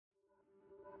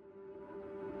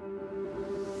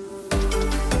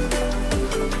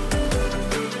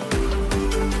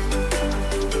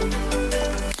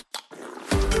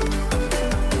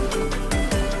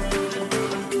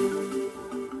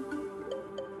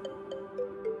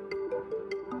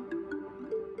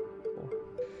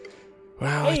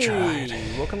Well, I tried.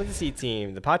 Welcome to the C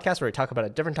Team, the podcast where we talk about a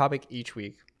different topic each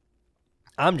week.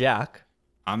 I'm Jack.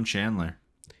 I'm Chandler.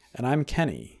 And I'm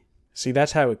Kenny. See,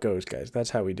 that's how it goes, guys. That's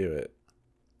how we do it.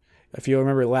 If you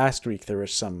remember last week, there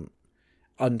was some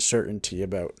uncertainty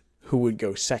about who would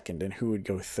go second and who would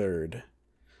go third.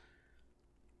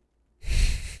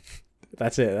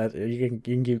 That's it. You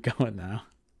can keep going now.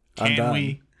 Can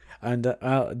we?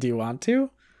 Do you want to?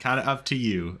 Kind of up to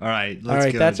you. All right, let's go. All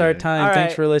right, that's our time. All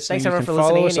Thanks right. for listening. Thanks everyone for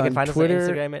follow listening. us You can on find Twitter. us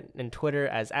on Instagram and Twitter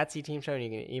as @CTeamShow, and you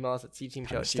can email us at I stepped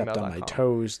cteamshow@gmail.com. on my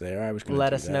toes there. I was going to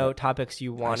Let us know topics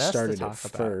you want us to talk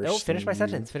about. First, No, finish my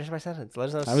sentence. Let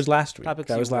us know. That was last week. Topics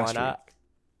that was you last wanna... week.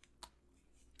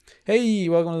 Hey,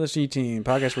 welcome to the C Team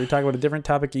podcast where we talk about a different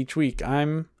topic each week.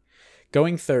 I'm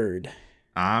going third.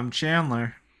 I'm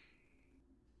Chandler.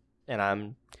 And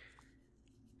I'm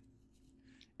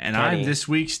this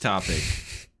week's topic.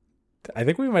 I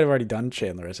think we might have already done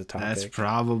Chandler as a topic. That's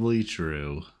probably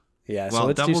true. Yeah, well, so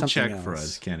let's do double something check else. for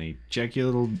us, Kenny. Check your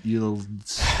little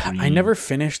screen. I never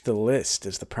finished the list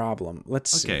is the problem.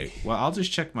 Let's see. Okay, well, I'll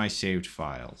just check my saved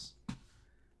files.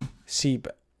 See,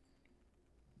 but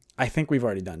I think we've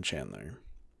already done Chandler.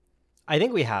 I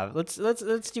think we have. Let's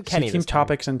do Kenny. C Team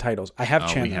topics and titles. I have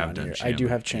Chandler we have on done here. Chandler. I do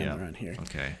have Chandler on here.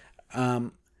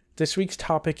 Okay. This week's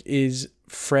topic is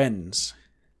friends.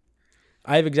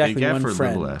 I have exactly Big F one or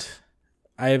friend. little F?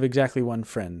 I have exactly one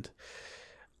friend.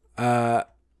 Thoughts?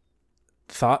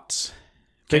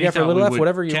 Big F or little F,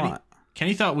 whatever you want.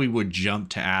 Kenny thought we would jump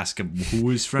to ask him who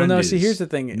his friend Well, no, is. see, here's the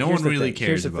thing. No one really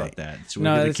cares about that. So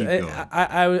we're going to keep going.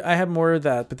 I have more of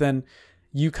that, but then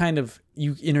you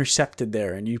intercepted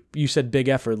there and you said big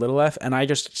F or little F, and I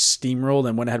just steamrolled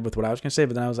and went ahead with what I was going to say,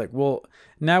 but then I was like, well,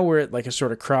 now we're at like a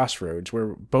sort of crossroads where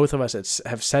both of us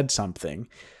have said something.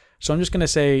 So I'm just going to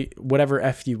say whatever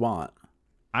F you want.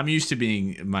 I'm used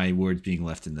to my words being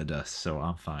left in the dust, so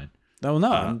I'm fine. No,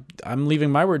 I'm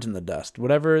leaving my words in the dust.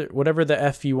 Whatever the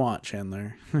F you want,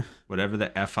 Chandler. Whatever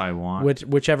the F I want.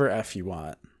 Whichever F you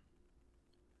want.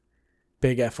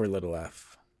 Big F or little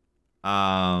F.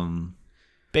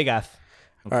 Big F.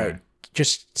 Okay. All right,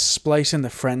 just splice in the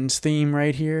Friends theme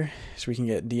right here so we can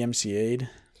get DMCA'd.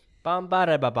 Bum ba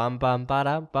da ba bum bum ba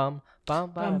da bum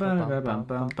bum ba da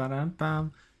bum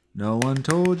bum. No one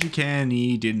told you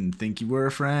Kenny didn't think you were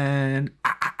a friend.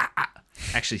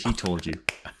 Actually, he told you.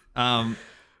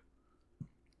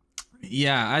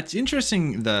 Yeah, it's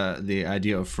interesting the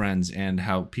idea of friends and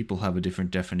how people have a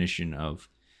different definition of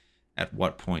at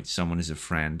what point someone is a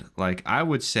friend. Like, I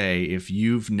would say if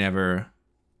you've never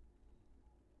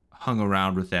hung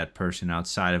around with that person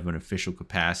outside of an official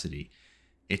capacity,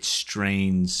 it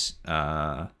strains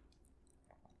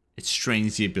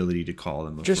the ability to call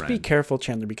them a friend. Just be careful,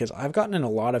 Chandler, because I've gotten in a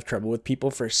lot of trouble with people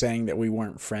for saying that we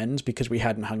weren't friends because we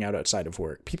hadn't hung out outside of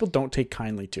work. People don't take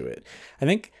kindly to it.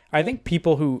 I think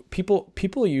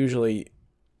people usually,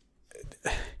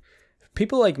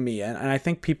 people like me, and I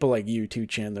think people like you too,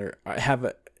 Chandler,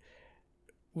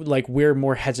 we're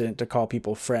more hesitant to call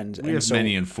people friends. We have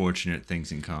many unfortunate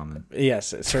things in common.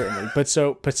 Yes, certainly. but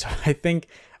so I think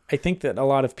that a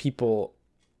lot of people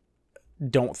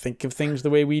don't think of things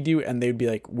the way we do, and they'd be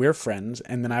like, we're friends,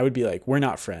 and then I would be like, we're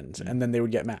not friends, and then they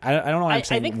would get mad. I don't know why I'm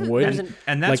saying would.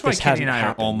 And that's like why Kenny and I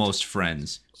are almost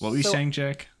friends. What were you saying,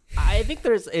 Jack? I think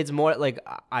it's more like,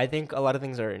 I think a lot of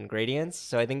things are in gradients,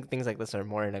 so I think things like this are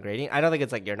more in a gradient. I don't think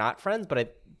it's like you're not friends, but I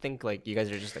think like you guys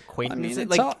are just acquaintances. I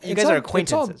mean, you guys are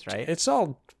acquaintances, right? It's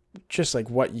all just like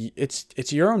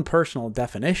it's your own personal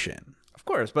definition. Of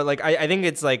course, but like I think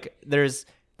it's like there's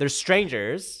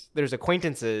strangers, there's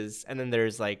acquaintances, and then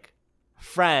there's like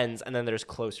friends, and then there's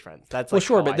close friends. That's like, well,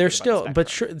 sure, but there's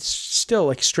still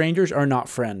like strangers are not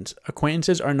friends,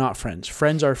 acquaintances are not friends,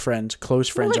 friends are friends, close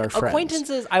friends are friends.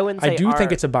 Acquaintances, I wouldn't say. I do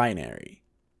think it's a binary.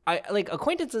 I like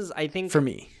acquaintances. I think for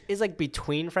me is like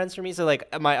between friends for me. So like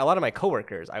a lot of my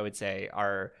coworkers, I would say,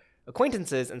 are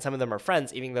acquaintances, and some of them are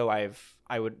friends, even though I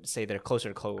would say they're closer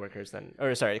to coworkers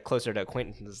closer to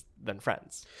acquaintances than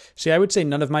friends. See, I would say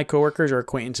none of my coworkers are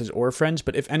acquaintances or friends,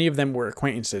 but if any of them were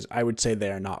acquaintances, I would say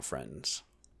they are not friends.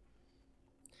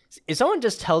 If someone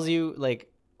just tells you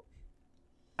like,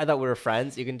 I thought we were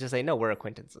friends, you can just say, no, we're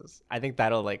acquaintances. I think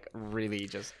that'll like really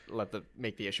just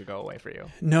make the issue go away for you.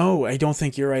 No, I don't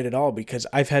think you're right at all, because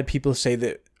I've had people say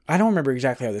that. I don't remember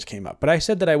exactly how this came up, but I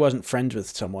said that I wasn't friends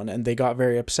with someone and they got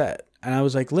very upset. And I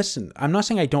was like, listen, I'm not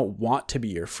saying I don't want to be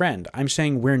your friend. I'm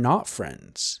saying we're not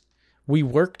friends. We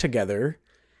work together.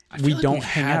 We don't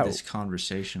hang out. This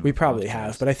conversation. We probably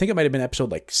have, but I think it might have been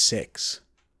episode like 6.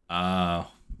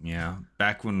 Yeah.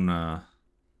 Back when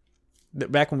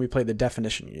we played the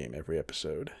definition game every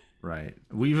episode. Right.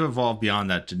 We've evolved beyond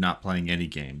that to not playing any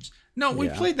games. No, we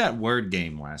played that word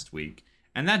game last week,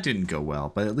 and that didn't go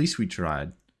well, but at least we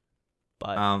tried.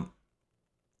 But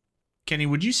Kenny,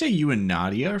 would you say you and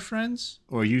Nadia are friends,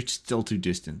 or are you still too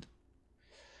distant?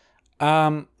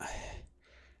 That's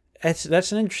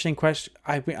an interesting question.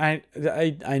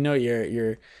 I know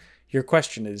your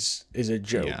question is a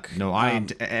joke. Yeah. No,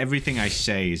 everything I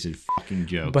say is a fucking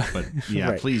joke. But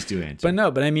yeah, right. Please do answer. But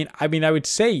no, but I mean, I would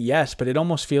say yes, but it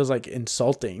almost feels like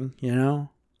insulting, you know?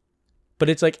 But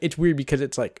it's like, it's weird because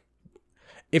it's like,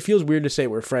 it feels weird to say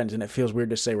we're friends, and it feels weird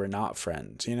to say we're not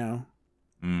friends, you know?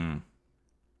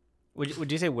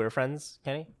 Would you say we're friends,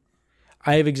 Kenny?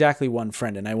 I have exactly one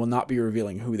friend, and I will not be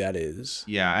revealing who that is.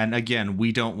 Yeah, and again,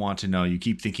 we don't want to know. You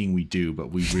keep thinking we do, but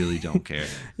we really don't care.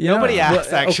 Nobody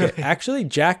asked, actually. Okay, actually,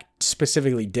 Jack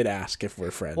specifically did ask if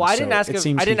we're friends. Well, I didn't ask.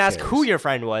 I didn't ask cares. who your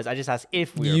friend was. I just asked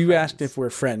if we were You friends. asked if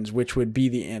we're friends, which would be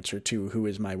the answer to who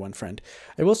is my one friend.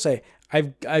 I will say,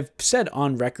 I've said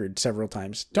on record several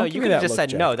times. Don't you give me could have that just look, said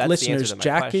Jack. no. That's Listeners, the answer to my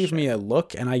Jack question. gave me a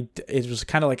look, and it was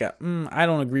kind of like I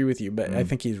don't agree with you, but I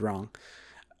think he's wrong.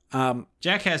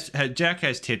 Jack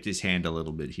has tipped his hand a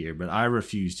little bit here, but I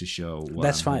refuse to show.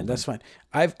 That's fine. That's fine.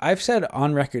 I've said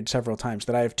on record several times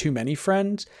that I have too many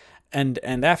friends, and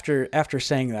after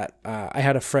saying that, I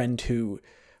had a friend who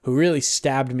really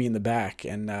stabbed me in the back,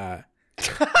 and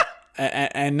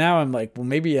and now I'm like, well,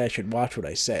 maybe I should watch what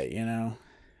I say, you know?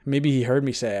 Maybe he heard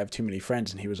me say I have too many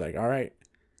friends, and he was like, all right.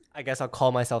 I guess I'll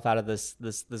call myself out of this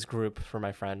group for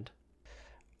my friend.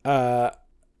 Yeah,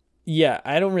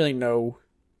 I don't really know.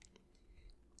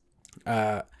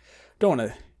 Don't want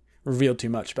to reveal too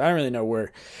much, but I don't really know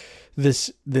where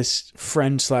this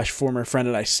friend / former friend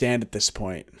and I stand at this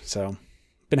point. So,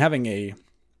 been having a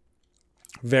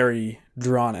very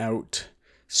drawn out,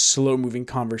 slow moving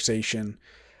conversation.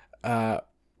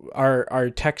 Our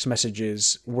text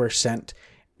messages were sent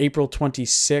April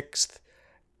 26th,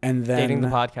 and then Dating the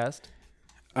podcast.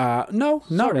 No, not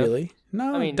Sort of. really.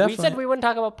 No, I mean, definitely. we said we wouldn't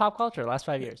talk about pop culture the last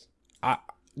 5 years.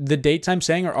 The dates I'm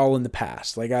saying are all in the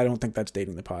past. Like, I don't think that's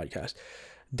dating the podcast.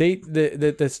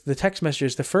 The text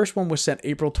messages. The first one was sent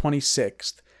April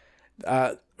 26th,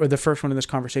 or the first one in this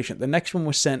conversation. The next one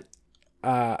was sent,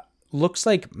 looks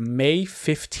like May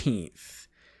 15th.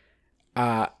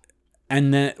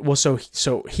 And then, well,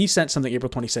 so he sent something April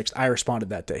 26th. I responded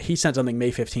that day. He sent something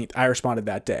May 15th. I responded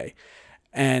that day.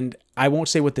 And I won't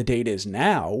say what the date is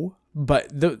now, but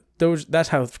that's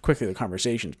how quickly the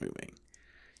conversation's moving.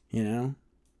 You know?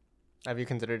 Have you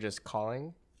considered just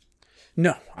calling?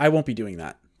 No, I won't be doing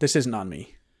that. This isn't on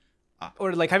me.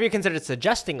 Or like, have you considered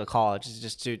suggesting a call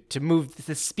just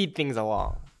to speed things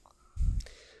along?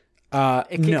 No,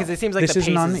 Because it seems like this the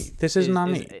isn't pace on me. This isn't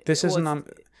on me. This isn't on.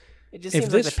 It just If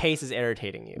seems like this- the pace is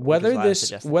irritating you.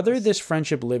 Whether this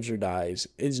friendship lives or dies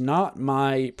is not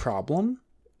my problem.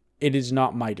 It is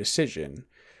not my decision.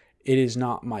 It is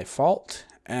not my fault,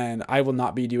 and I will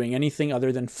not be doing anything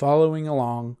other than following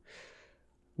along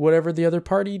whatever the other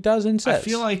party does and says. I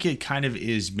feel like it kind of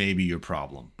is maybe your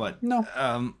problem, but no.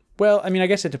 Well, I mean, I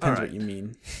guess it depends right. what you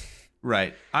mean.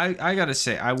 Right. I gotta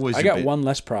say, I got one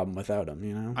less problem without him.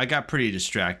 You know, I got pretty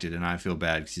distracted, and I feel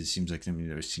bad because it seems like something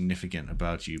that was significant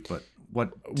about you. But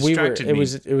what It distracted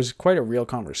me? was quite a real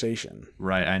conversation.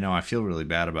 Right. I know. I feel really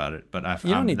bad about it, but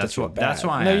You don't need to feel bad. That's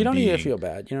why. No, you don't need to feel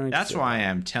bad. You don't. Need That's to feel why bad.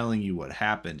 I'm telling you what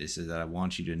happened. Is that I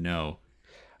want you to know.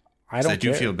 I don't. I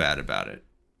do care. feel bad about it.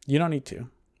 You don't need to,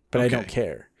 but Okay. I don't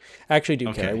care. I actually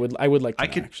do care. I would like to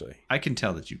know, actually. I can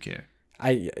tell that you care.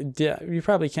 Yeah, you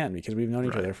probably can because we've known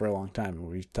each Right. other for a long time. And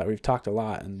we've talked a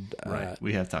lot, and Right.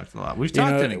 We have talked a lot. We've you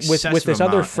talked know, an excessive with this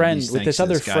other amount, friend, at least with thanks this to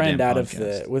other friend goddamn out of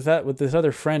podcast. with this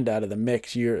other friend out of the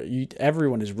mix,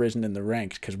 everyone has risen in the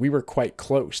ranks because we were quite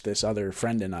close. This other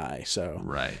friend and I, so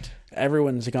Right.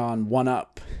 everyone's gone one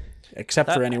up,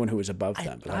 except for anyone who was above I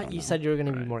them. But thought don't you know. said you were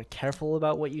going to be more careful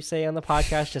about what you say on the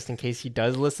podcast, just in case he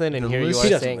does listen and The here you list- are He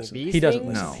doesn't saying listen. these He doesn't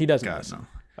things? listen. No, He doesn't God, listen.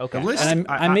 no. Okay. The list, And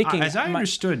I'm making as I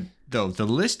understood, though, the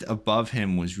list above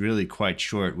him was really quite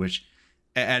short, which,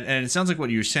 and it sounds like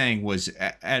what you were saying was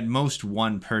at most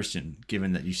one person,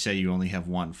 given that you say you only have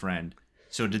one friend.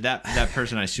 So did that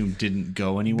person, I assume, didn't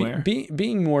go anywhere?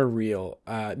 Being more real.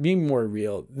 I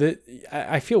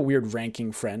feel weird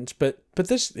ranking friends, but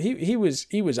this he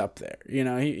was up there. You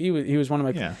know, he was one of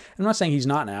my. Yeah. I'm not saying he's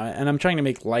not now, and I'm trying to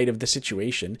make light of the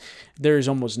situation. There's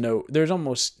almost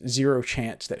zero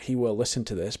chance that he will listen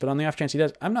to this, but on the off chance he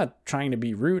does, I'm not trying to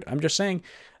be rude. I'm just saying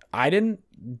I didn't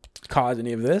cause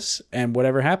any of this, and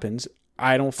whatever happens,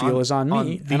 I don't feel is on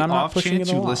me, and I'm not pushing it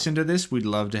you along. listen to this, we'd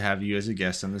love to have you as a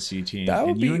guest on the C team, That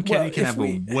would and you be- and Kenny well, can if have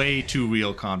we- a way too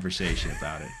real conversation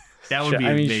about it. That would be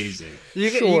amazing. You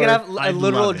Sure. can have a I'd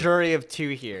literal love it. jury of 2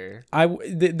 here.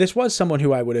 This was someone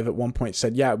who I would have at one point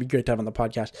said, yeah, it'd be great to have on the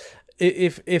podcast.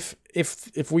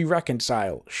 If we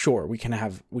reconcile, sure, we can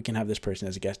have this person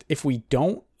as a guest. If we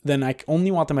don't, then I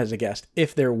only want them as a guest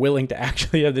if they're willing to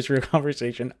actually have this real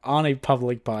conversation on a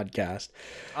public podcast,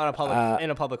 In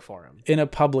a public forum. in a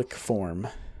public form.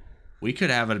 We could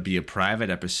have it be a private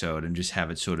episode and just have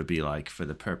it sort of be like for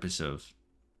the purpose of,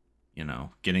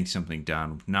 getting something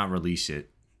done, not release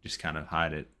it, just kind of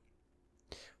hide it.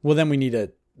 Well, then we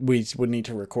would need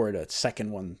to record a second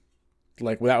one.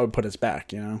 Like, that would put us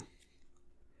back, We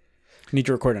need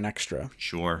to record an extra.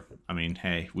 Sure. I mean,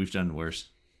 hey, we've done worse.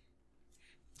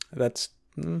 That's,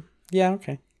 yeah,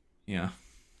 okay. Yeah.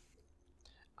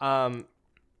 Can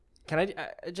I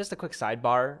just a quick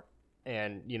sidebar,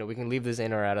 and we can leave this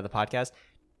in or out of the podcast.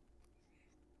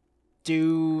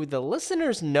 Do the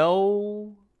listeners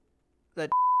know that?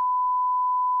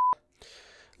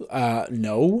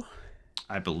 No,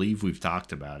 I believe we've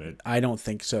talked about it. I don't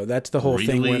think so. That's the whole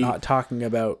thing. We're Really? not talking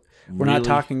about. We're Really?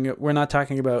 not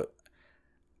talking about.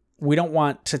 We don't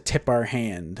want to tip our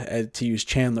hand, to use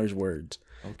Chandler's words.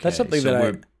 Okay, That's something so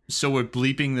that So we're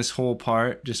bleeping this whole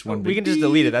part. Just one. We big can just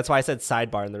delete it. That's why I said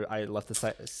sidebar, and I left the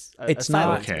side. It's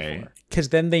not okay. because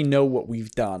then they know what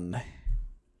we've done.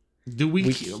 Do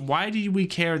we? Why do we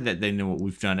care that they know what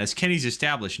we've done? As Kenny's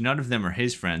established, none of them are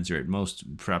his friends, or at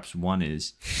most, perhaps one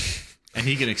is, and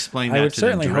he can explain that. I would to them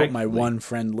certainly hope my directly. one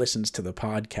friend listens to the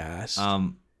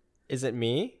podcast. Is it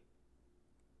me?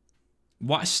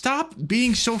 Why? Stop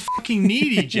being so fucking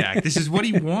needy, Jack. This is what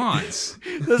he wants.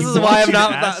 This is why I'm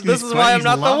not. This is why I'm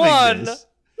not the one. This.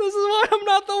 This is why I'm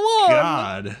not the one.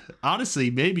 God, honestly,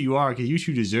 maybe you are, because you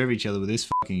two deserve each other with this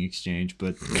fucking exchange.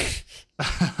 But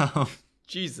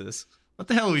Jesus, what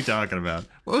the hell are we talking about?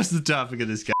 What was the topic of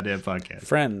this goddamn podcast?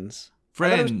 Friends.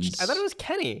 Friends. I thought it was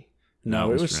Kenny.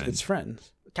 No, it's it was. friends. It's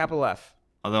friends. Capital F.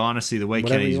 Although honestly, the way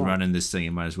Whatever Kenny's you want. running this thing,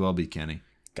 it might as well be Kenny.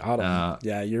 Got him.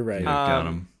 Yeah, you're right. Got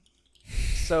him.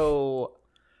 So,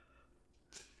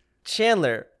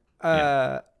 Chandler,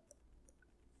 I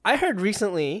heard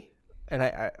recently, and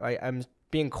I'm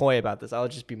being coy about this. I'll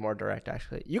just be more direct.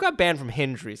 Actually, you got banned from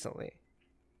Hinge recently.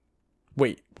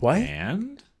 Wait, what?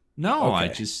 And no, I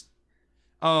Okay. just.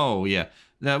 Oh yeah,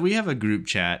 now we have a group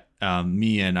chat.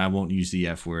 Me and I won't use the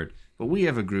F word, but we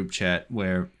have a group chat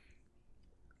where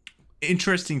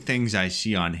interesting things I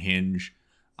see on Hinge,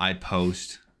 I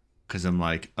post because I'm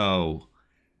like, oh,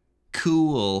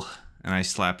 cool, and I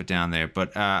slap it down there.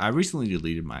 But I recently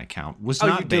deleted my account. Was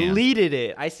not you banned. deleted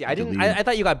it. I see. I didn't. Deleted. I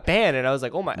thought you got banned, and I was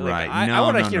like, oh my. Like, Right. I No,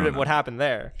 want to no, hear no, no. what happened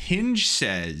there. Hinge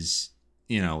says,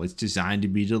 it's designed to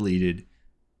be deleted.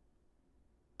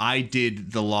 I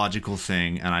did the logical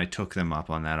thing, and I took them up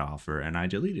on that offer, and I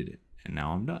deleted it, and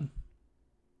now I'm done.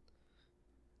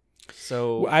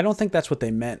 So I don't think that's what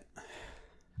they meant.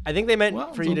 I think they meant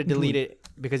Well, for you to don't delete delete. it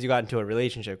because you got into a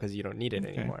relationship because you don't need it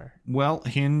anymore. Well,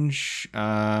 Hinge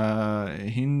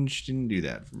didn't do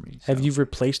that for me. Have so. you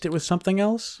replaced it with something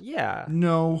else? Yeah.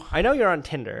 No, I know you're on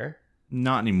Tinder.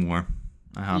 not anymore.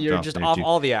 I hopped You're off just there off too.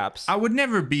 all the apps. I would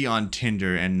never be on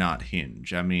Tinder and not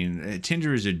Hinge. I mean,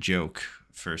 Tinder is a joke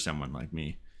for someone like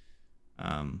me.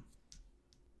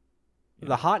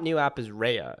 The hot new app is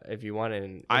Raya. If you want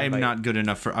to, I am not good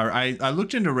enough for. I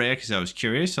looked into Raya because I was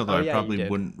curious, although Oh, yeah, I probably you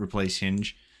did. wouldn't replace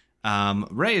Hinge.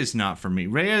 Raya is not for me.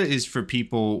 Raya is for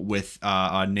people with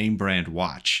a name brand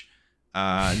watch.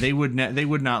 They would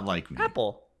not like me.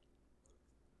 Apple.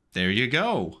 There you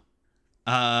go.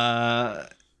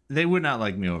 They would not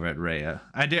like me over at Raya.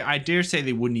 I dare say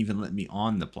they wouldn't even let me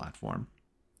on the platform.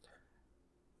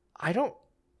 I don't.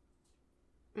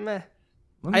 Meh.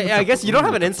 Let me look I up- guess you let don't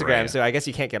me have an look up Instagram, Raya. so I guess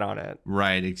you can't get on it.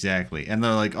 Right, exactly. And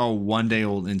they're like, oh, one day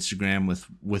old Instagram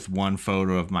with one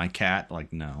photo of my cat.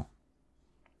 Like, no.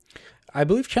 I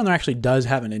believe Chandler actually does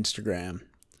have an Instagram.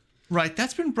 Right,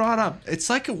 that's been brought up. It's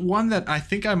like one that I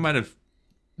think I might have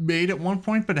made at one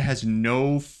point, but it has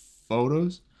no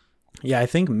photos. Yeah, I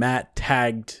think Matt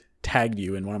tagged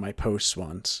you in one of my posts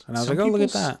once, and I was like, "Oh, look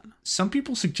at that." Some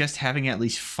people suggest having at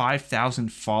least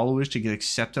 5,000 followers to get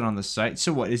accepted on the site.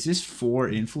 So what, is this for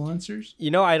influencers?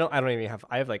 I don't even have.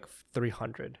 I have like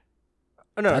 300.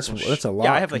 Oh no, That's a lot.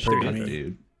 Yeah, I have like compared to 300. me.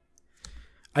 Dude.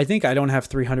 I think I don't have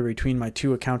 300 between my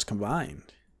two accounts combined.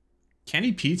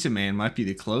 Kenny Pizza Man might be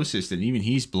the closest, and even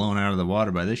he's blown out of the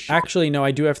water by this shit. Actually, no,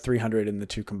 I do have 300 in the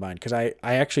two combined because I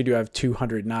actually do have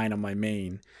 209 on my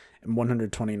main and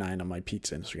 129 on my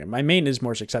pizza Instagram. My main is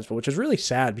more successful, which is really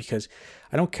sad because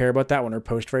I don't care about that one or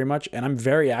post very much, and I'm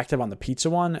very active on the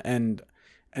pizza one, and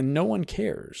no one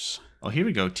cares. Oh, here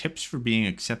we go. Tips for being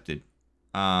accepted.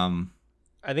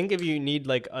 I think if you need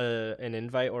like an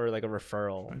invite or like a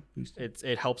referral,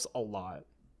 it helps a lot.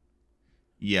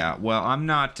 Yeah, well, I'm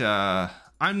not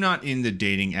in the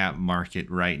dating app market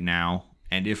right now,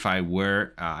 and if I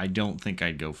were, I don't think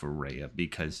I'd go for Raya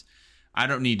because I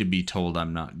don't need to be told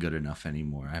I'm not good enough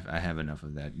anymore. I have enough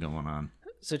of that going on.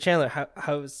 So Chandler,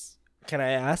 how's can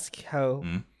I ask how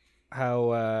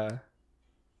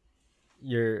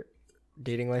your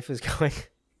dating life is going?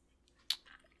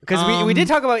 Because we did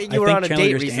talk about you were on a Chandler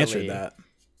date just recently. answered that.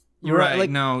 You were right? like,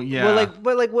 no, yeah.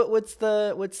 Well, like, what's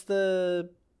the?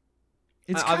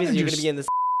 It's obviously you're just, gonna be in this.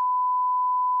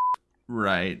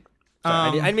 right.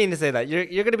 Sorry, I didn't mean to say that.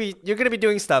 You're gonna be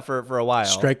doing stuff for a while.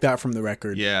 Strike that from the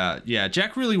record. Yeah.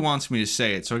 Jack really wants me to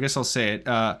say it, so I guess I'll say it.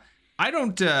 I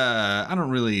don't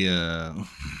really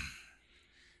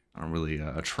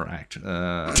attract.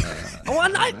 I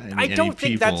don't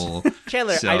think people, that's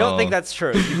Chandler. so. I don't think that's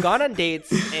true. You've gone on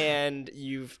dates and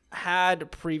you've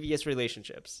had previous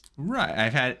relationships. Right,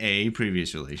 I've had a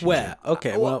previous relationship. Well,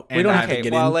 okay. Well, we and don't have okay, to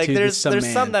get well, into like there's some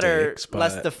that are semantics,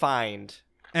 less but- defined.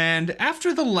 And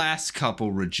after the last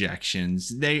couple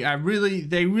rejections, they really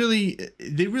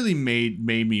made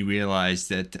me realize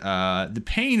that the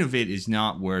pain of it is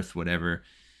not worth whatever.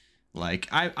 Like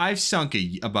I've sunk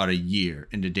about a year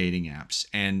into dating apps,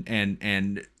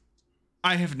 and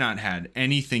I have not had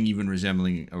anything even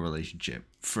resembling a relationship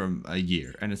from a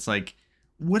year. And it's like,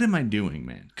 what am I doing,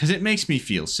 man? Because it makes me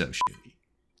feel so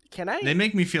shitty. They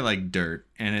make me feel like dirt,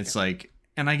 and it's like,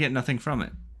 and I get nothing from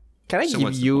it. Can I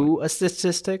give you a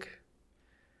statistic?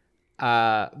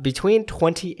 Between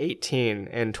 2018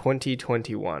 and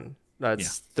 2021,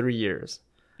 that's 3 years.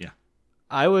 Yeah.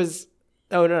 I was.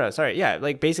 Oh no, sorry. Yeah,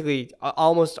 like basically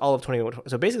almost all of 2021.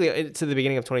 So basically to the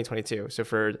beginning of 2022. So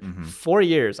for 4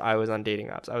 years, I was on dating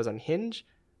apps. I was on Hinge,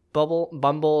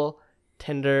 Bumble,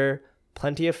 Tinder,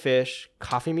 Plenty of Fish,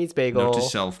 Coffee Meets Bagel. Note to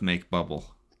self: make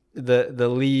Bubble. The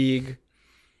League.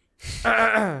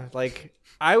 Like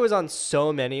I was on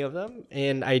so many of them,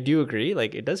 and I do agree.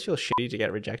 Like it does feel shitty to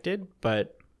get rejected,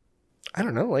 but I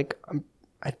don't know. Like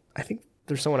I think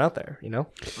there's someone out there, you know.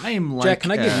 I am like Jack,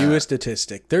 can I give you a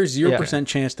statistic? There's 0%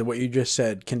 chance that what you just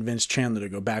said convinced Chandler to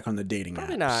go back on the dating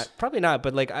apps. Probably not.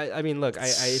 But like, I mean, look, I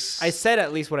said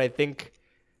at least what I think.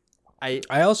 I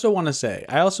also want to say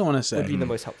would be the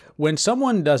most helpful. When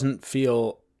someone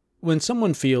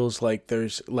feels like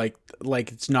there's like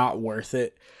it's not worth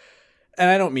it, and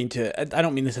I don't mean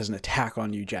this as an attack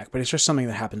on you, Jack, but it's just something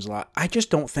that happens a lot. I just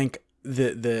don't think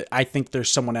I think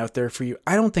there's someone out there for you.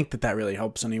 I don't think that really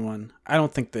helps anyone. I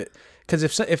don't think that, because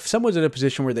if someone's in a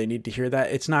position where they need to hear that,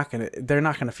 they're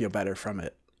not gonna feel better from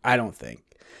it. I don't think.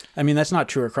 I mean, that's not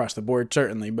true across the board,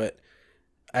 certainly, but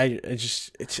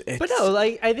it's. But no,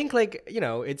 like I think like, you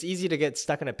know, it's easy to get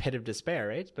stuck in a pit of despair,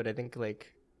 right? But I think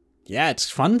like, yeah,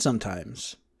 it's fun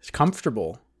sometimes. It's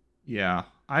comfortable. Yeah,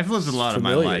 I've lived a lot of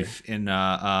my life in.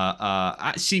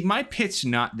 See, my pit's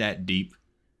not that deep.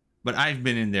 But I've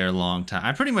been in there a long time.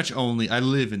 I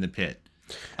live in the pit.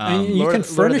 You can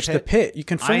furnish the pit. You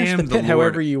can furnish the pit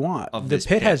however you want. The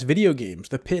pit has video games.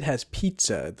 The pit has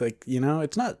pizza. Like, you know,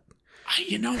 it's not.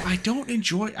 I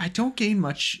don't gain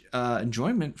much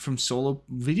enjoyment from solo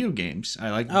video games. I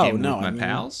like gaming with my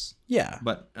pals. Yeah.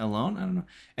 But alone, I don't know.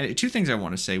 And two things I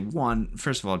want to say. One,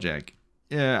 first of all, Jack,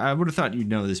 I would have thought you'd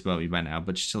know this about me by now,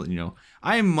 but just to let you know,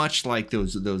 I am much like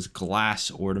those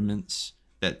glass ornaments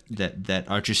that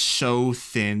are just so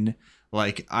thin.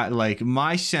 Like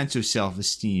my sense of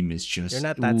self-esteem is just, you're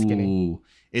not that skinny.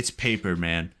 It's paper,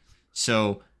 man.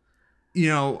 So, you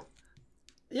know,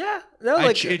 yeah, no,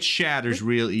 like it shatters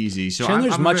real easy. So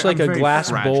Chandler's I'm much like a glass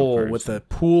bowl person. With a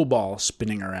pool ball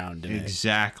spinning around in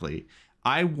exactly.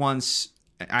 I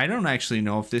don't actually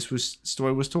know if this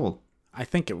story was told. I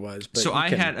think it was. But so I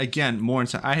had, again, more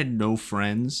inside. I had no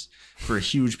friends for a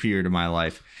huge period of my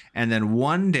life, and then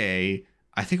one day,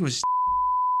 I think it was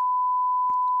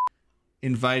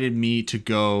invited me to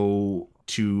go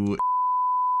to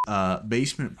a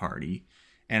basement party,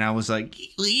 and I was like,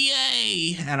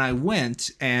 yay! And I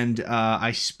went, and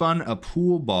I spun a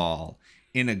pool ball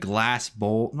in a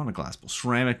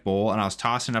ceramic bowl, and I was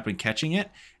tossing up and catching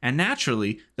it, and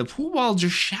naturally, the pool ball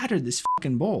just shattered this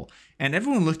fucking bowl, and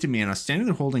everyone looked at me, and I was standing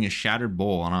there holding a shattered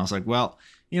bowl, and I was like, well,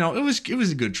 you know, it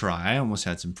was a good try. I almost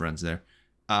had some friends there.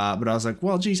 But I was like,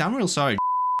 well, geez, I'm real sorry.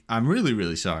 I'm really,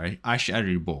 really sorry. I shattered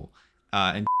your bowl.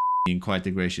 And being quite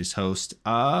the gracious host,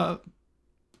 let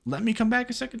me come back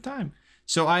a second time.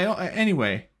 So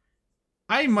anyway,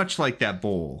 I much like that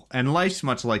bowl, and life's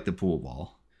much like the pool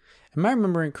ball. Am I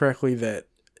remembering correctly that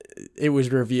it was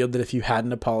revealed that if you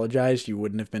hadn't apologized, you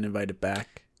wouldn't have been invited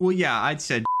back? Well, yeah, I'd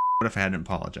said what if I hadn't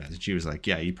apologized? And she was like,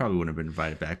 yeah, you probably wouldn't have been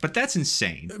invited back. But that's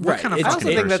insane. What Right. kind of It's- I also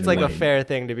fucking think that's person like a would? fair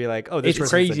thing to be like, oh, this It's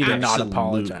person's crazy a to dick. not Absolutely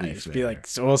apologize. fair. Be like,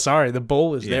 well, sorry, the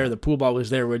bowl was there, Yeah. the pool ball was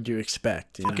there. What'd you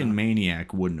expect? You Fucking know?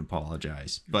 maniac wouldn't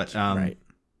apologize. But Right.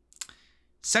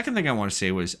 second thing I want to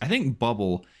say was, I think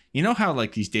Bubble, you know how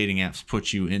like these dating apps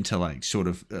put you into like sort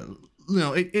of,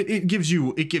 it gives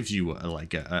you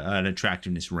an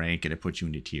attractiveness rank, and it puts you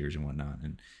into tiers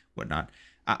and whatnot.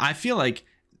 I feel like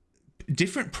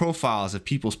different profiles of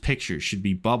people's pictures should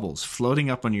be bubbles floating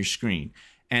up on your screen.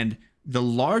 And the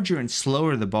larger and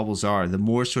slower the bubbles are, the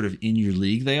more sort of in your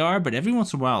league they are. But every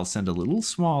once in a while, send a little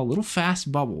small, little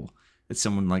fast bubble that's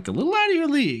someone like a little out of your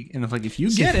league. And if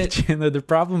you get it, Chandler, the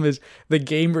problem is the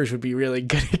gamers would be really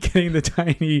good at getting the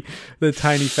tiny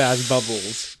fast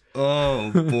bubbles.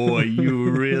 oh boy, you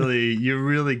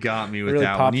really got me with Really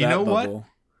that pop one. You that know what? bubble.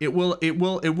 It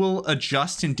will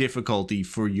adjust in difficulty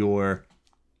for your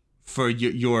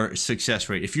success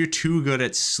rate. If you're too good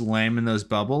at slamming those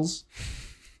bubbles,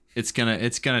 it's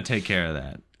gonna take care of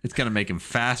that. It's gonna make them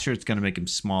faster. It's gonna make them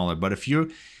smaller. But if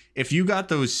you got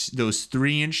those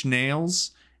 3-inch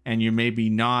nails and you're maybe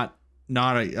not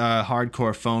a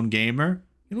hardcore phone gamer,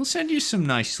 it'll send you some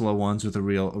nice slow ones with a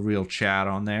real chat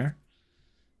on there.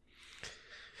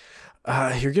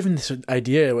 You're giving this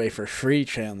idea away for free,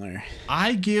 Chandler.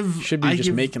 Should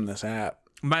Making this app.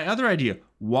 My other idea,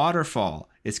 waterfall.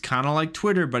 It's kind of like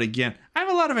Twitter, but again, I have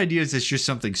a lot of ideas. It's just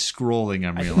something scrolling.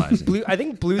 I'm realizing. I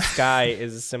think Blue Sky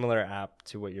is a similar app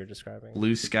to what you're describing.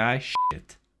 Blue Sky,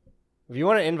 shit. If you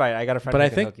want to invite, I got a friend But who I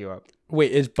can think- hook you up.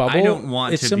 Wait, is Bubble? I don't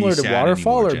want It's to similar be to sad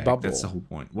Waterfall anymore, or Jack. Bubble? That's the whole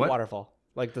point. What? Waterfall,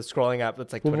 like the scrolling app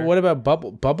that's like Well, Twitter. what about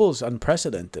Bubble? Bubble's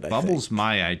unprecidented. I Bubble's think.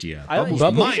 my idea. I like-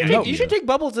 Bubble's my you, idea. you should take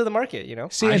Bubble to the market. You know,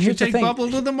 See, I and should here's the take thing. Bubble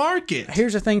to the market.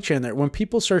 Here's the thing, Chandler. When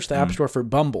people search the App Store for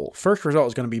Bumble, first result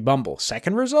is going to be Bumble.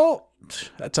 Second result,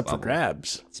 that's up for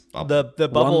grabs. It's Bubble. the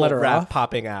Bubble letter rap off?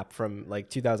 popping app from like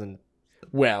 2000.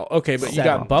 Well, okay, but you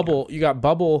Seven. got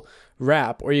Bubble,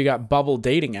 Wrap, or you got Bubble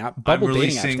dating app. Bubble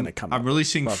dating app's going to come. I'm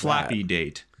releasing above Flappy that.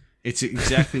 Date. It's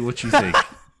exactly what you think.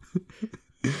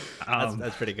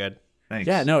 That's pretty good. Thanks.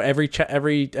 Yeah, no. Every 5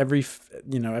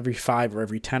 or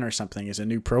every 10 or something is a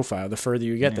new profile. The further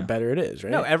you get, the better it is,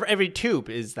 right? No, every tube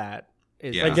is that.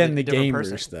 Is Yeah. like Again, a the different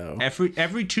gamers person. though.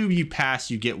 Every tube you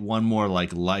pass, you get one more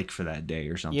like for that day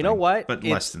or something. You know what? But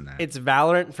less than that. It's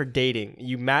Valorant for dating.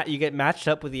 You get matched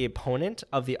up with the opponent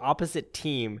of the opposite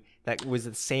team that was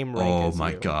the same rank Oh as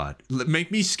my you. god! Make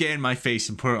me scan my face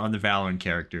and put it on the Valorant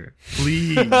character,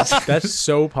 please. That's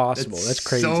so possible. That's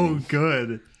crazy. So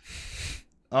good.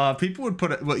 People would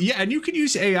put it. Well, yeah, and you can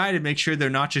use AI to make sure they're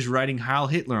not just writing Heil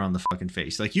Hitler on the fucking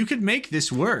face. Like you could make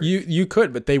this work. You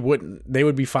could, but they wouldn't. They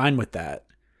would be fine with that.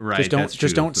 Right. Just that's true.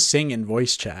 don't sing in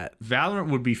voice chat.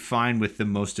 Valorant would be fine with the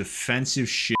most offensive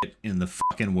shit in the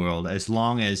fucking world, as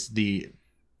long as the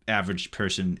average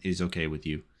person is okay with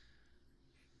you.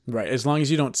 Right, as long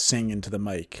as you don't sing into the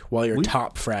mic while you're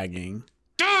top fragging.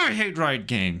 Oh, I hate Riot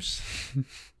Games.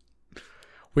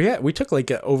 We took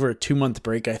like over a 2-month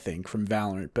break, I think, from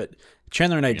Valorant, but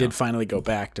Chandler and I did finally go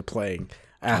back to playing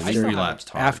after relapsed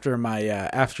hard.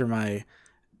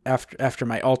 after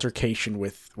my altercation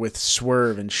with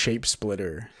Swerve and Shape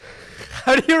Splitter,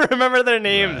 How do you remember their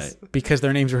names? Right. because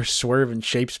their names were Swerve and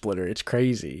Shape Splitter. It's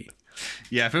crazy.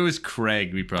 Yeah, if it was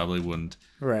Craig, we probably wouldn't.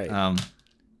 Right.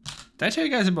 Did I tell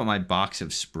you guys about my box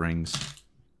of springs?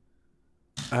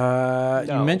 No.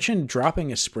 You mentioned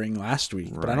dropping a spring last week,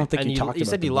 but I don't think And you talked about you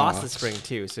said the you lost the box. spring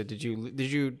too. So did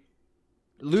you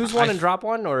lose one and drop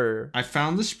one, or I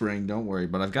found the spring, don't worry,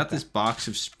 but I've got this box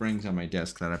of springs on my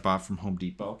desk that I bought from Home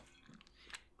Depot.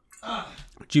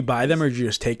 Did you buy them or did you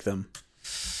just take them?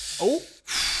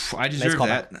 I deserve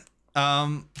callback.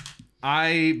 that.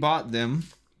 I bought them,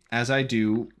 as I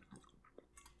do,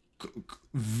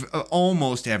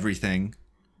 almost everything.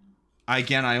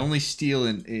 I only steal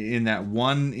in that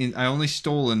one. I only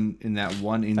stole in that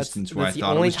one instance where I that's the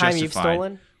thought it only was time justified. you've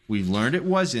stolen? We've learned it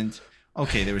wasn't.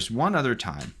 Okay, there was one other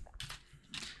time.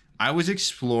 I was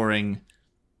exploring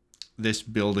this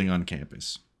building on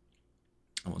campus.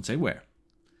 I won't say where.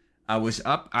 I was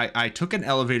up. I took an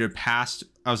elevator past.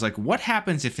 I was like, what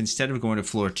happens if instead of going to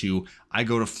floor 2, I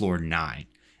go to floor 9?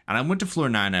 And I went to floor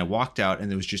 9, and I walked out,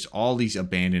 and there was just all these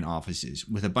abandoned offices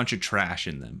with a bunch of trash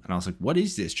in them. And I was like, what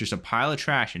is this? Just a pile of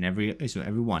trash in every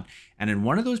one. And in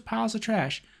one of those piles of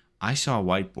trash, I saw a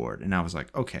whiteboard, and I was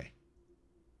like, okay,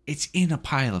 it's in a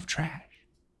pile of trash.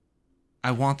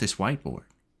 I want this whiteboard.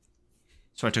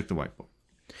 So I took the whiteboard.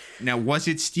 Now, was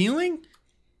it stealing?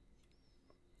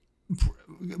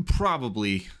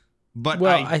 Probably But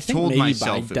Well, I think told maybe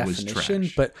myself by it was definition,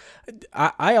 trash. but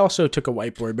I also took a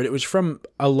whiteboard, but it was from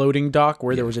a loading dock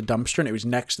where there was a dumpster and it was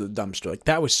next to the dumpster. Like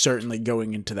that was certainly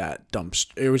going into that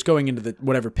dumpster. It was going into the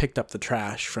whatever picked up the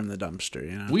trash from the dumpster.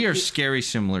 You know, We are scary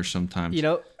similar sometimes. You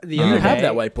know, the you other have day,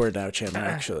 that whiteboard now, Chandler.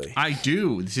 Actually, I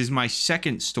do. This is my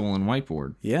second stolen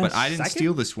whiteboard. Yes. But I didn't Second?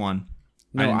 steal this one.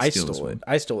 no, didn't I steal this stole it. one.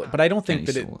 I stole it, but I don't think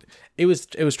Kenny that stole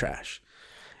it was trash.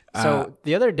 So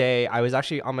the other day, I was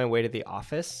actually on my way to the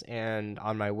office, and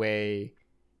on my way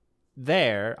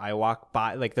there, I walked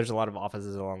by, like, there's a lot of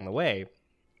offices along the way,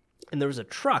 and there was a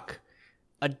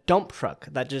dump truck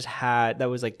that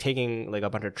was like taking like a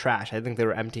bunch of trash. I think they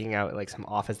were emptying out like some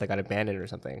office that got abandoned or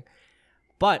something.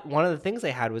 But one of the things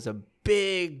they had was a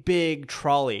big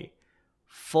trolley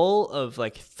full of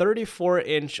like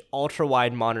 34-inch ultra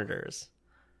wide monitors,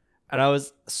 and I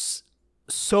was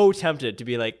so tempted to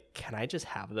be like, can I just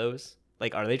have those?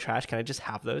 Like, are they trash? Can I just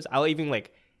have those? I'll even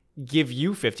like give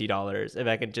you $50 if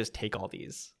I can just take all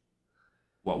these.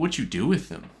 What would you do with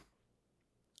them?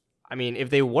 I mean, if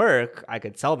they work, I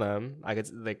could sell them.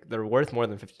 They're worth more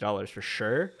than $50 for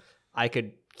sure. I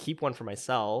could keep one for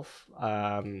myself.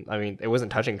 I mean, it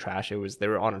wasn't touching trash. They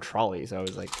were on a trolley. So I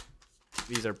was like,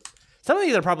 some of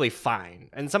these are probably fine.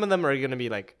 And some of them are going to be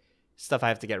like stuff I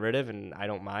have to get rid of and I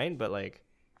don't mind, but like,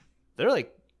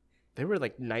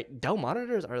 Dell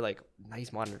monitors are like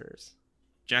nice monitors.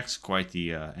 Jack's quite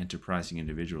the enterprising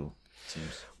individual, it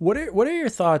seems. What are your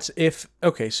thoughts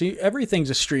so everything's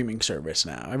a streaming service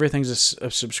now. Everything's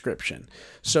a subscription.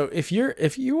 So if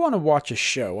you want to watch a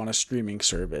show on a streaming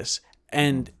service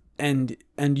and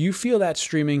you feel that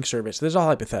streaming service, this is all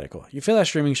hypothetical. You feel that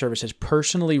streaming service has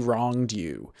personally wronged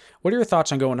you. What are your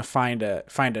thoughts on going to find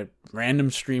a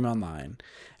random stream online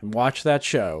and watch that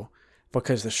show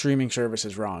because the streaming service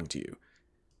has wronged you?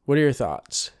 What are your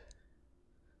thoughts?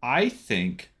 I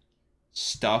think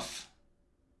stuff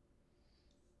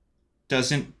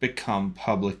doesn't become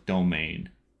public domain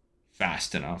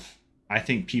fast enough. I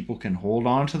think people can hold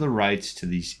on to the rights to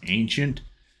these ancient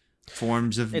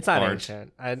forms of It's not art.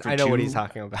 ancient. I know what he's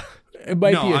talking about. It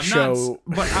might be a I'm show.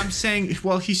 not, but I'm saying,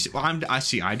 well,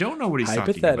 I don't know what he's talking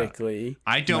about. Hypothetically,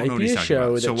 I don't might know what be he's a talking show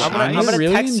about. that So Jack I'm gonna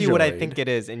really text you what I enjoyed. think it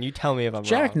is, and you tell me if I'm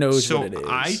Jack wrong. knows So what it is.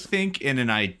 I think in an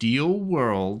ideal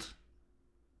world,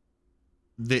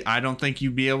 I don't think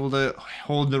you'd be able to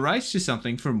hold the rights to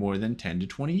something for more than 10 to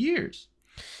 20 years.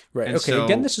 Right. And Okay. so-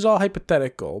 Again, this is all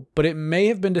hypothetical, but it may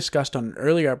have been discussed on an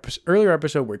earlier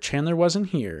episode where Chandler wasn't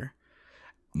here,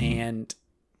 and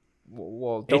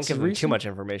Well, don't It's give them too recent. much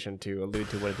information to allude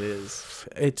to what it is.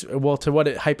 it's to what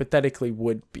it hypothetically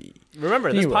would be.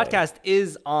 Remember, this Anyway. podcast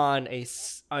is on a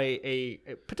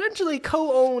potentially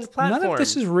co-owned platform. None of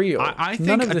this is real. I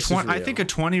None think of this is real. I think a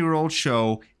 20-year-old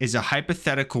show is a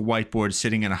hypothetical whiteboard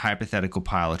sitting in a hypothetical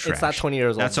pile of trash. It's not 20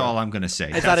 years old. That's bro. all I'm going to say.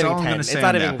 It's That's not even all I'm 10. going to say It's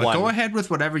not on even that. But go one. ahead with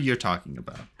whatever you're talking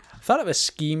about. I thought of a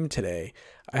scheme today.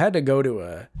 I had to go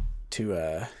to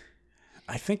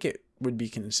I think it would be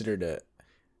considered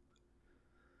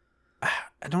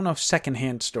I don't know if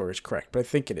secondhand store is correct, but I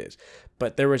think it is.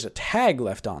 But there was a tag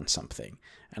left on something,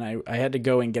 and I had to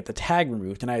go and get the tag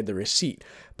removed, and I had the receipt.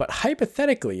 But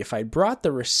hypothetically, if I brought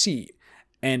the receipt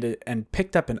and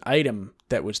picked up an item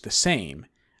that was the same,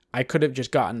 I could have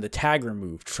just gotten the tag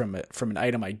removed from an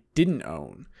item I didn't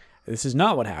own. This is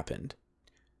not what happened.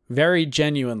 Very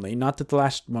genuinely, not that the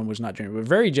last one was not genuine, but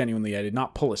very genuinely, I did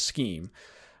not pull a scheme.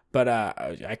 But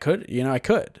I could.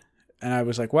 And I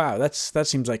was like, wow, that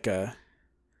seems like a...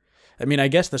 I mean, I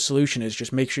guess the solution is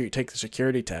just make sure you take the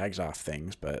security tags off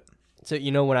things, but... So,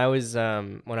 when I was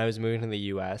moving to the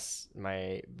U.S.,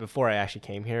 before I actually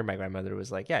came here, my grandmother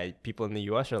was like, yeah, people in the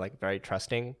U.S. are like very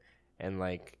trusting and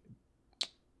like...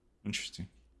 Interesting.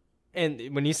 And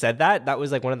when you said that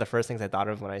was like one of the first things I thought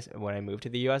of when I moved to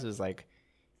the U.S. was like,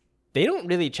 they don't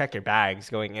really check your bags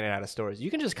going in and out of stores.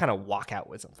 You can just kind of walk out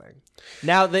with something.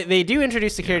 Now they do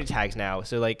introduce security tags now,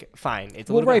 so like fine, it's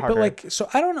a little bit harder. But like, so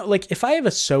I don't know. Like, if I have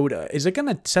a soda, is it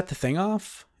gonna set the thing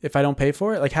off if I don't pay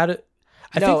for it? Like, how do?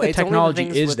 I No, think the it's only the technology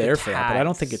things is with the there for that, but I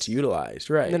don't think tags. it's utilized.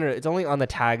 Right? No, it's only on the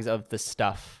tags of the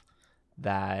stuff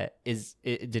that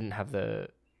it didn't have the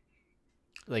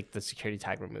security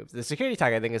tag removed. The security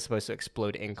tag I think is supposed to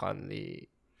explode ink on the.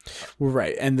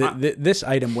 Right, and this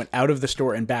item went out of the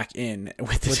store and back in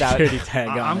with the Without- security tag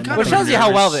I'm on. kind Which of a shows you how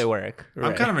nervous- well they work.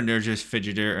 I'm kind of a nervous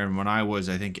fidgeter, and when I was,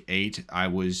 I think, 8, I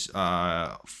was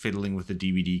fiddling with the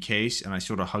DVD case, and I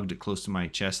sort of hugged it close to my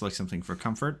chest like something for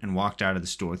comfort, and walked out of the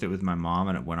store with it with my mom,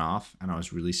 and it went off, and I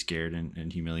was really scared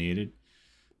and humiliated.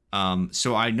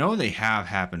 So I know they have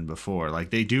happened before.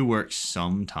 Like, they do work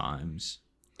sometimes.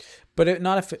 But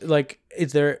not if like,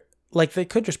 is there like they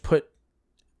could just put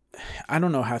I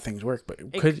don't know how things work, but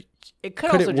It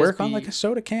could also it work just on be- like a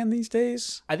soda can these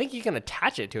days? I think you can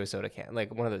attach it to a soda can,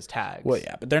 like one of those tags. Well,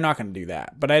 yeah, but they're not going to do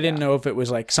that. But I didn't know if it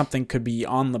was like something could be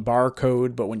on the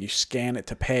barcode, but when you scan it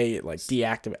to pay, it like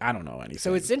deactivate. I don't know anything.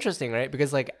 So it's interesting, right?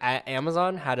 Because like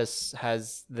Amazon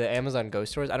has the Amazon Go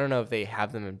stores. I don't know if they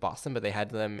have them in Boston, but they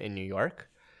had them in New York.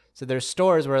 So there's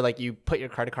stores where like you put your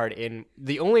credit card in.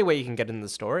 The only way you can get in the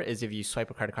store is if you swipe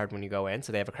a credit card when you go in.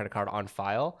 So they have a credit card on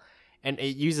file, and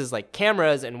it uses like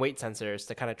cameras and weight sensors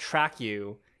to kind of track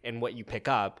you and what you pick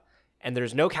up. And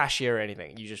there's no cashier or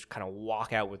anything. You just kind of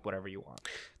walk out with whatever you want.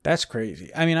 That's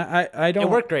crazy. I mean, I don't. It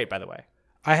worked great, by the way.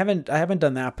 I haven't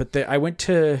done that, but I went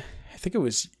to, I think it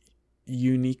was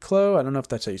Uniqlo. I don't know if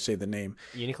that's how you say the name.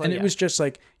 Uniqlo, and it was just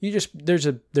like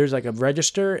there's like a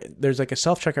register, there's like a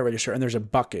self checkout register, and there's a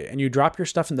bucket, and you drop your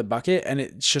stuff in the bucket, and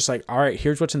it's just like, all right,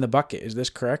 here's what's in the bucket. Is this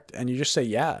correct? And you just say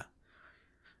yeah,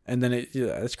 and then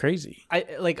it's crazy. I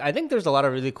think there's a lot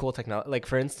of really cool technology. Like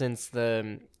for instance,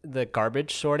 the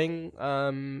garbage sorting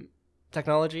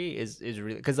technology is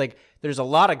really, because like there's a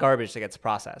lot of garbage that gets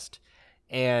processed,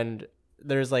 and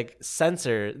there's like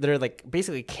there are like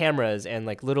basically cameras and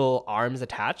like little arms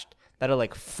attached that'll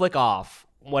like flick off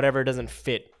whatever doesn't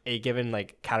fit a given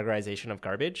like categorization of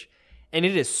garbage, and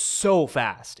it is so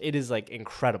fast. It is like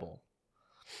incredible.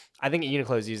 I think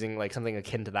Uniqlo is using like something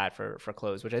akin to that for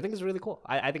clothes, which I think is really cool.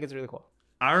 I think it's really cool.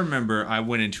 I remember I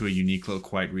went into a Uniqlo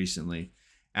quite recently,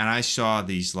 and I saw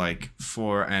these like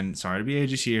and sorry to be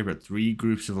ageist here, but 3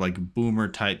 groups of like boomer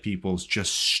type people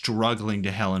just struggling to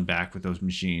hell and back with those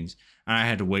machines. And I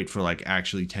had to wait for like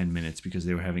actually 10 minutes because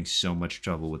they were having so much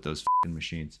trouble with those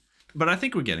machines. But I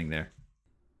think we're getting there.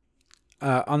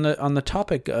 On the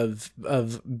topic of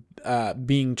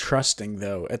being trusting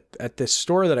though, at this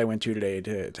store that I went to today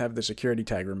to have the security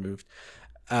tag removed,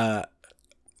 I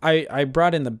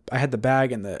brought in I had the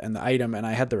bag and the item, and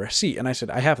I had the receipt, and I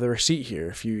said, I have the receipt here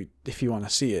if you want to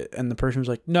see it. And the person was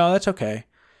like, no, that's okay.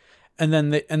 And then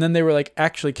they were like,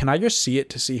 actually, can I just see it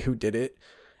to see who did it?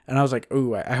 And I was like,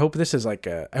 ooh, I hope this is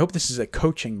a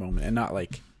coaching moment and not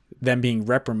like them being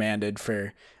reprimanded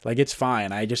for like, it's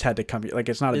fine. I just had to come, like,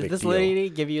 it's not a big deal. Does this lady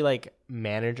give you like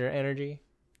manager energy?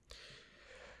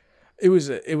 It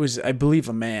was I believe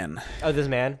a man. Oh, this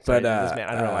man. Sorry, But this man.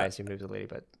 I don't know why I assumed it was a lady,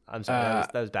 but I'm sorry.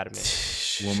 That was bad of me.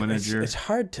 Womanager. It's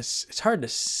hard to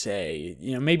say.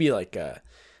 You know, maybe like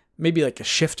a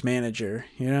shift manager.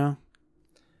 You know.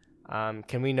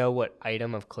 Can we know what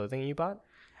item of clothing you bought?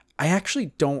 I actually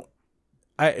don't.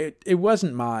 It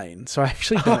wasn't mine, so I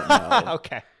actually don't know.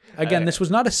 Okay. Again, this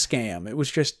was not a scam.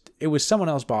 It was someone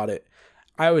else bought it.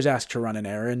 I was asked to run an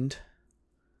errand,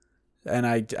 and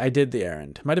I did the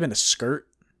errand. It might have been a skirt.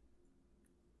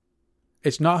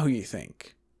 It's not who you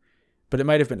think, but it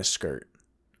might have been a skirt.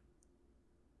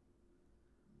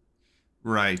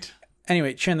 Right.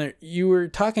 Anyway, Chandler, you were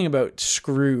talking about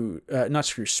springs,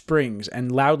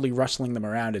 and loudly rustling them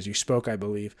around as you spoke, I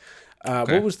believe.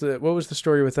 Okay. What was the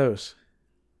story with those?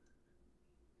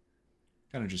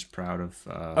 Kind of just proud of.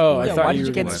 I thought why you did you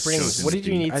were get gonna springs? What did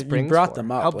you need You springs brought for?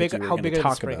 them up. How like big? you were How gonna big are the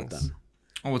talk springs? about them.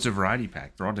 Oh, it's a variety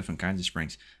pack. They're all different kinds of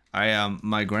springs.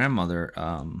 My grandmother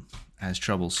has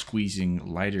trouble squeezing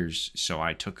lighters, so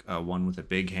I took one with a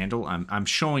big handle. I'm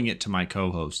showing it to my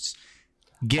co-hosts.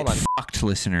 Get fucked,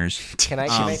 listeners. Can I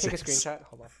take a screenshot?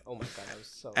 Hold on. Oh my god, that was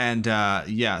so.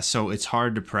 And so it's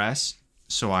hard to press.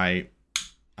 So I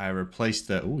replaced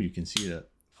the. Oh, you can see that.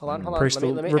 Hold on. Replace Let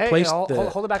me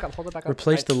hold it back up. Hold it back up.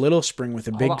 Replace the little spring with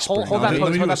a big spring. hold that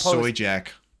Let me do a pose. soy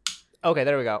jack. Okay,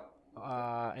 there we go.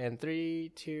 And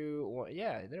 3, 2, 1.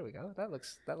 Yeah, there we go. That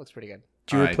looks pretty good.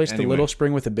 Do you replace the little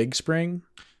spring with a big spring?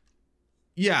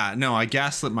 Yeah, no, I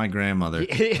gaslit my grandmother.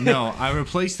 No, I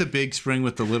replaced the big spring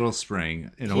with the little spring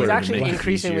in order actually to make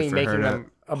increasingly it easier for making her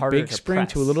them A harder big to spring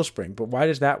press. to a little spring, but why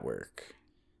does that work?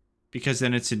 because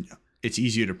then it's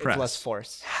easier to press. It's less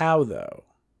force. How though?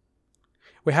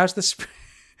 Wait, how's the spring?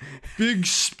 Big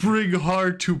spring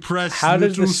hard to press. How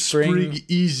does the little spring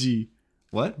easy?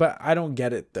 What? But I don't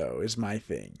get it though. Is my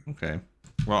thing. Okay.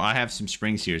 Well, I have some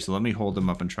springs here, so let me hold them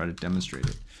up and try to demonstrate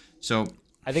it. So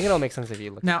I think it'll make sense if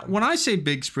you look. now, at them. when I say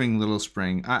big spring, little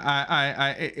spring,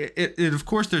 it of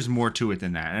course there's more to it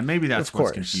than that, and maybe that's Of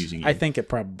course, what's confusing you. I think it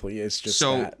probably is just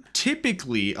So that.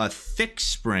 typically, a thick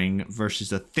spring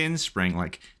versus a thin spring,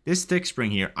 like this thick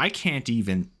spring here, I can't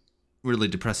even really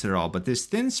depress it at all. But this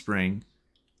thin spring,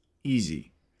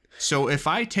 easy. So if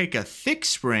I take a thick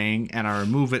spring and I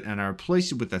remove it and I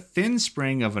replace it with a thin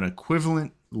spring of an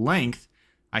equivalent length,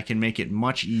 I can make it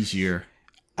much easier.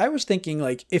 I was thinking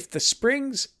like if the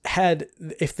springs had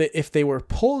if they were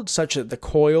pulled such that the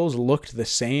coils looked the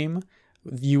same,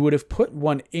 you would have put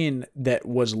one in that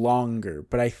was longer,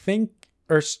 but I think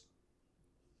now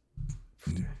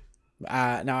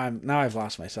I've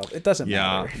lost myself. It doesn't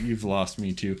matter. Yeah, you've lost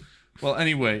me too. Well,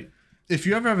 anyway, if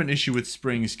you ever have an issue with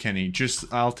springs, Kenny,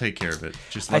 I'll take care of it.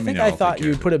 Just let me know. I thought you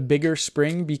would put a bigger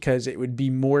spring because it would be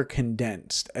more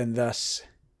condensed and thus,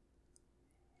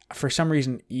 for some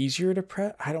reason, easier to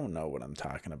press. I don't know what I'm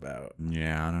talking about.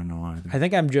 Yeah, I don't know either. I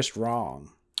think I'm just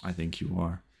wrong. I think you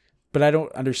are. But I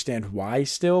don't understand why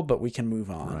still, but we can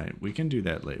move on. Right. We can do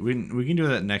that later. We can do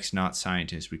that next Not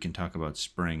Scientist. We can talk about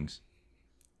springs.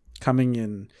 Coming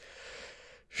in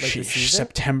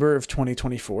September of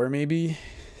 2024, maybe?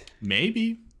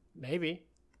 Maybe.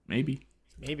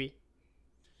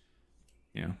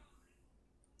 Yeah.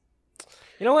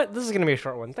 You know what? This is going to be a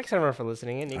short one. Thanks everyone for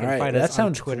listening in. You can find us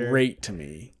on Twitter. That sounds great to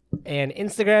me. And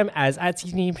Instagram as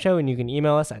 @CTeamShow, and you can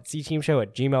email us at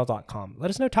cteamshow@gmail.com. Let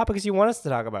us know topics you want us to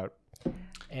talk about.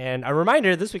 And a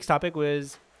reminder, this week's topic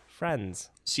was friends.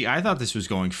 See, I thought this was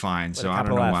going fine, so I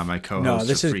don't know why my co-hosts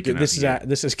this are is freaking good. out.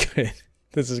 This is good.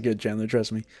 This is good, Chandler.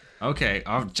 Trust me. Okay.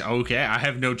 Okay. I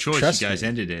have no choice. You guys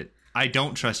ended it. I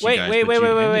don't trust you guys. Wait.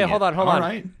 Hold on. All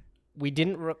right. We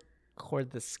didn't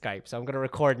record the Skype, so I'm going to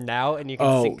record now, and you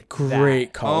can sync great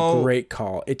that. call. Great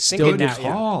call. It's Sync still it good now,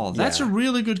 call. Yeah. That's a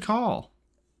really good call.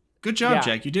 Good job,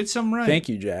 Jack. You did something right. Thank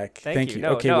you, Jack. Thank you.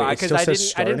 No, okay, wait, because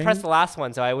I didn't press the last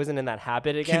one, so I wasn't in that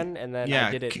habit again, and then I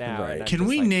did it now. Right. Can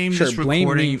we name this recording?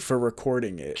 Blame me for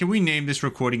recording it. Can we name this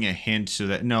recording a hint so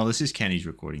that this is Kenny's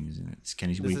recording, isn't it? It's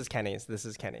Kenny's. This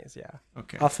is Kenny's. Yeah.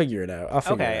 Okay. I'll figure it out.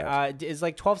 Okay. Is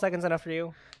like 12 seconds enough for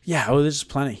you? Yeah. Oh, this is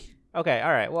plenty. Okay. All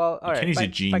right. Well. All right. Kenny's a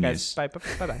genius. Bye, guys.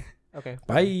 Bye. Okay.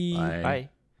 Bye.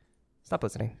 Stop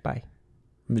listening. Bye.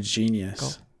 I'm a genius. Go.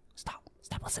 Stop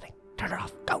listening. Turn it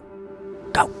off. Go.